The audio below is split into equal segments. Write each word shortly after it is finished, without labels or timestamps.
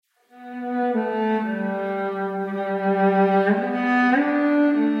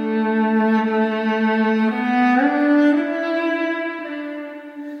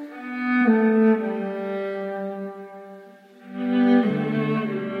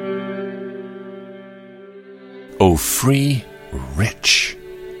O free, rich,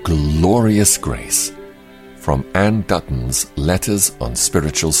 glorious grace, from Anne Dutton's Letters on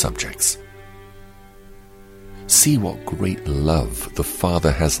Spiritual Subjects. See what great love the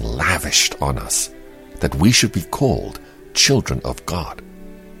Father has lavished on us, that we should be called children of God.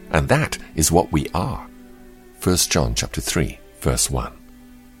 And that is what we are. 1 John chapter 3, verse 1.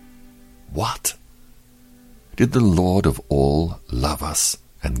 What? Did the Lord of all love us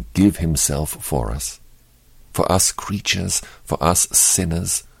and give himself for us? For us creatures, for us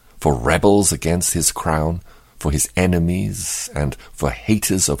sinners, for rebels against his crown, for his enemies and for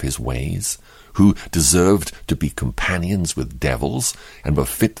haters of his ways, who deserved to be companions with devils and were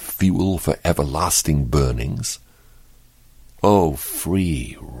fit fuel for everlasting burnings. O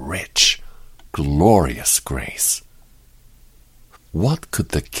free, rich, glorious grace! What could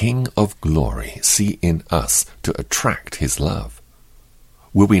the King of glory see in us to attract his love?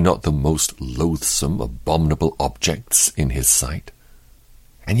 Were we not the most loathsome, abominable objects in his sight?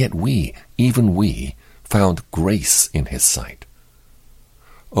 And yet we, even we, found grace in his sight.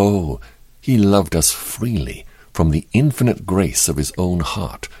 Oh, he loved us freely from the infinite grace of his own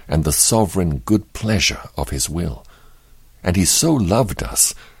heart and the sovereign good pleasure of his will. And he so loved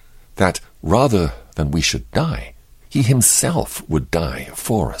us that rather than we should die, he himself would die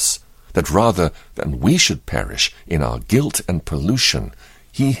for us, that rather than we should perish in our guilt and pollution,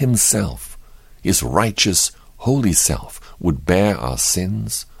 he himself, his righteous, holy self, would bear our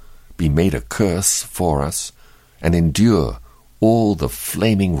sins, be made a curse for us, and endure all the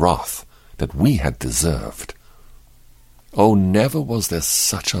flaming wrath that we had deserved. Oh, never was there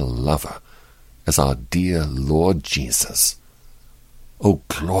such a lover as our dear Lord Jesus. Oh,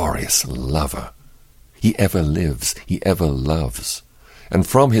 glorious lover! He ever lives, he ever loves, and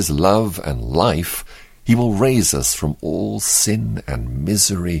from his love and life he will raise us from all sin and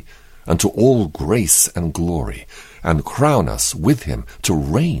misery unto all grace and glory, and crown us with him to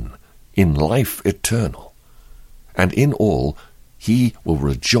reign in life eternal. And in all he will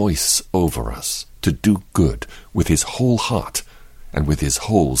rejoice over us to do good with his whole heart and with his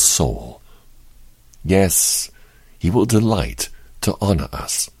whole soul. Yes, he will delight to honor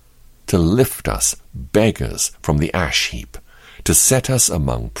us, to lift us beggars from the ash heap, to set us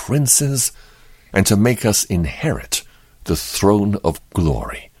among princes, and to make us inherit the throne of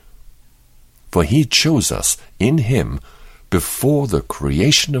glory. For he chose us in him before the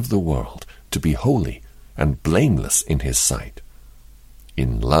creation of the world to be holy and blameless in his sight.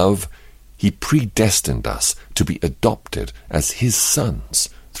 In love, he predestined us to be adopted as his sons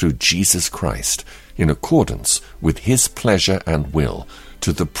through Jesus Christ, in accordance with his pleasure and will,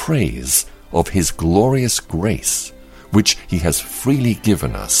 to the praise of his glorious grace, which he has freely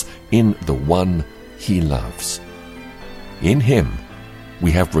given us in the one he loves. In him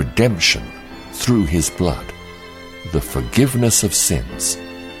we have redemption through his blood, the forgiveness of sins,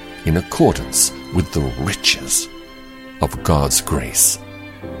 in accordance with the riches of God's grace.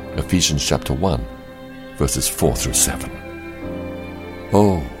 Ephesians chapter 1, verses 4 through 7.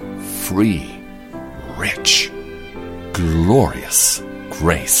 Oh, free, rich, glorious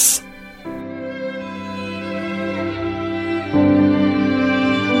grace!